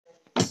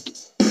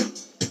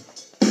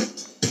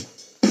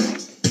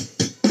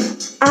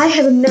I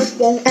have a Nerf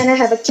gun and I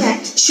have a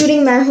cat,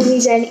 shooting my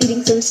homies and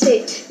eating some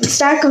steak.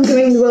 Start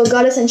conquering the world,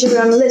 got a century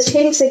on the list,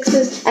 hitting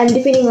sixes and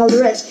defeating all the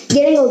rest,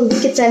 getting all the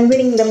wickets and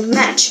winning the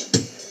match.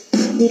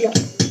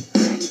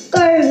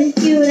 Scoring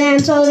cute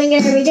and solving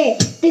it every day,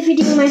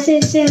 defeating my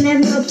sister in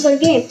every obstacle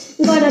game.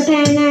 Got a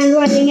pen and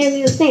writing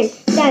every name.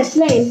 That's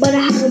lame, but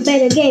I have a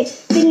better game.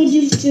 Bringing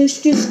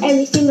juice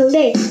every single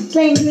day.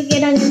 Playing cricket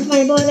against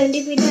my boys and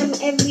defeat them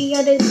every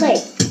other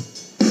play.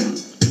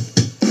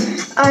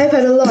 I've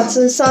had a lot,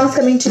 so the song's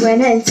coming to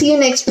an end. See you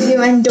next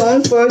video and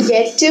don't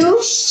forget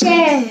to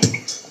Share.